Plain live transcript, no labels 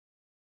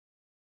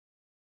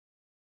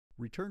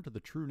Return to the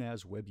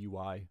TrueNAS web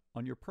UI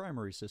on your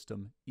primary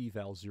system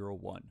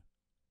eval01.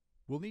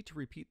 We'll need to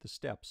repeat the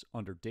steps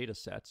under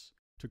Datasets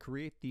to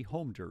create the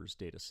HomeDirs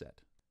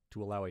dataset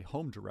to allow a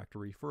home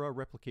directory for our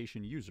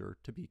replication user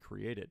to be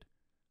created.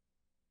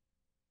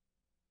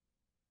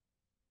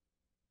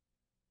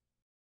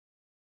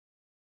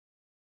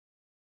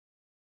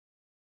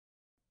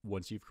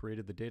 Once you've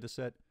created the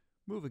dataset,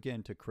 move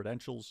again to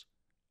Credentials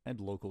and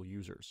Local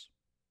Users.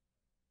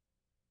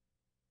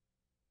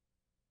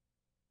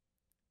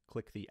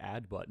 Click the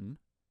Add button,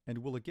 and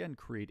we'll again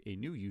create a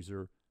new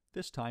user,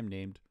 this time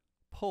named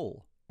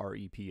Pull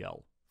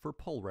REPL for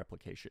pull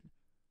replication.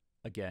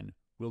 Again,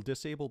 we'll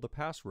disable the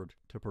password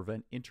to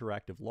prevent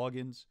interactive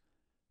logins,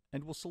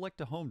 and we'll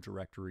select a home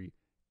directory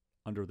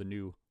under the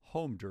new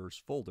HomeDirs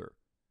folder.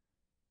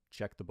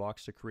 Check the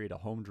box to create a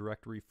home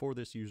directory for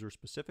this user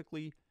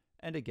specifically,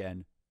 and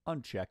again,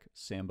 uncheck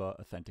Samba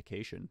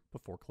authentication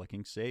before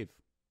clicking Save.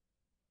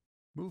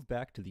 Move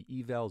back to the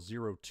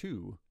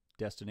eval02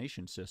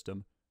 destination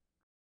system,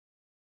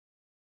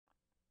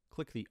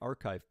 click the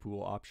Archive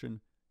Pool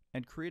option,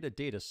 and create a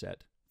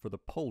dataset for the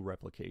pull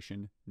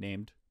replication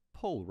named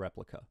Pull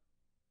Replica.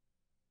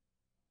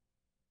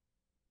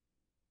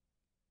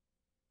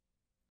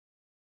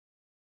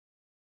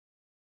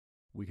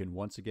 We can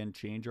once again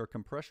change our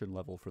compression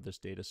level for this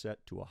dataset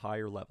to a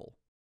higher level.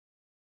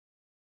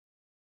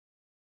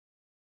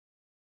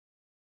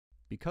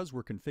 Because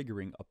we're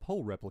configuring a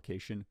pull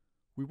replication,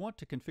 we want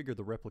to configure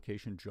the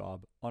replication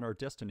job on our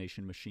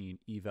destination machine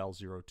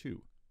eval02.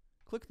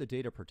 Click the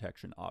Data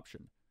Protection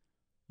option.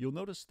 You'll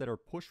notice that our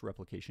push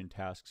replication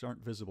tasks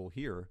aren't visible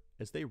here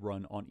as they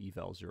run on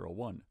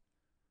eval01.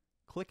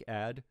 Click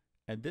Add,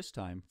 and this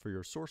time for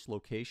your source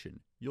location,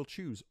 you'll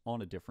choose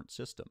on a different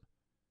system.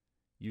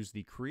 Use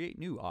the Create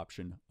New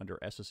option under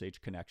SSH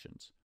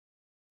connections.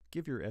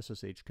 Give your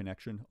SSH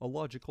connection a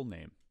logical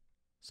name,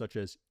 such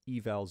as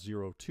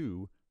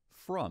eval02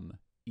 from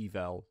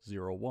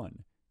eval01,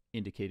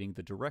 indicating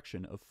the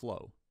direction of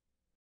flow.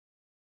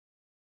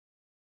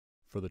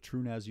 For the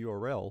TrueNAS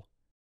URL,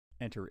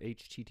 enter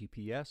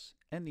HTTPS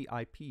and the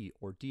IP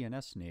or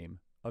DNS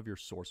name of your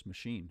source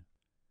machine.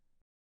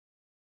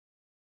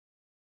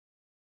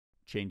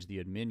 Change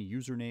the admin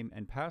username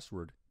and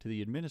password to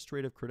the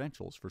administrative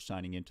credentials for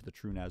signing into the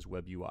TrueNAS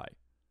web UI.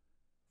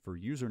 For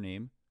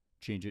username,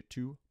 change it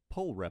to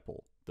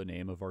PullRepl, the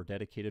name of our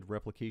dedicated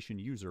replication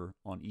user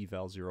on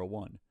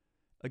eval01.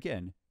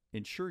 Again,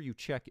 ensure you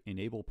check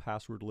Enable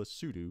Passwordless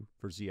Sudo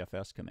for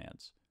ZFS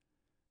commands.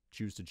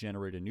 Choose to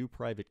generate a new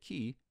private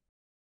key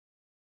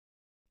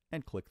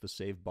and click the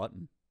Save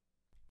button.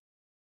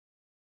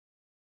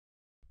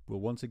 We'll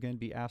once again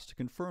be asked to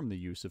confirm the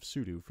use of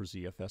sudo for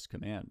ZFS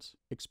commands.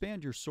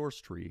 Expand your source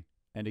tree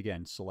and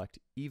again select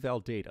Eval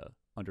Data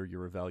under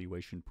your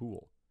evaluation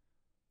pool.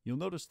 You'll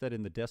notice that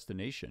in the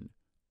destination,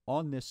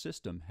 On This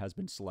System has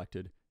been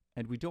selected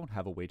and we don't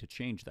have a way to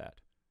change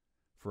that.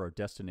 For our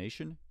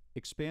destination,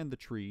 expand the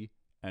tree,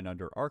 and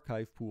under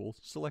Archive Pool,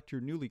 select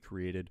your newly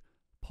created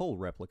Pull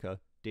Replica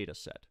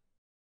dataset.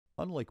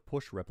 Unlike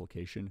push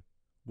replication,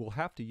 we'll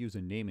have to use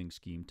a naming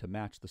scheme to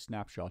match the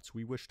snapshots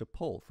we wish to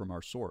pull from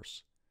our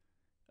source.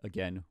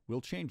 Again,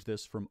 we'll change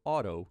this from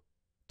auto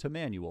to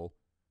manual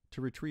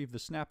to retrieve the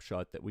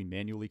snapshot that we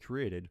manually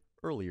created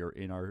earlier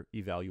in our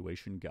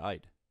evaluation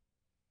guide.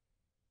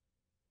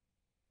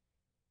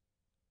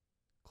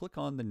 Click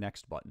on the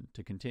Next button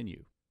to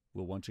continue.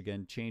 We'll once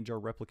again change our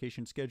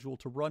replication schedule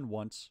to run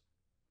once,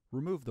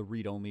 remove the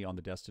read-only on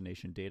the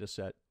destination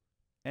dataset,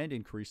 and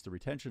increase the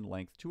retention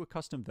length to a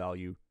custom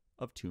value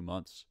of 2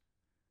 months.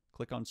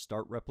 Click on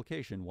Start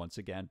Replication once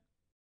again.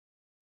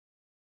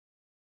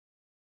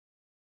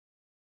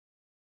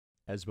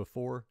 As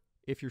before,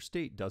 if your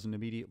state doesn't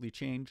immediately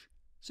change,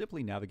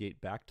 simply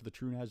navigate back to the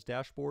TrueNAS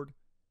dashboard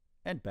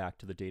and back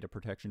to the data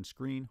protection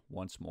screen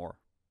once more.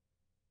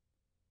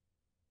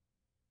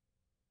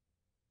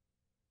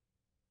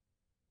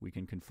 We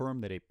can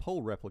confirm that a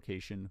pull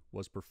replication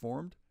was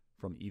performed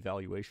from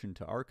evaluation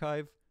to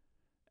archive,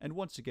 and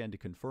once again to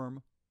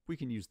confirm, we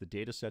can use the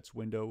Datasets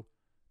window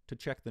to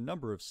check the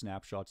number of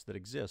snapshots that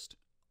exist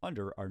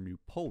under our new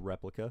pull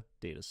replica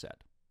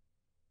dataset.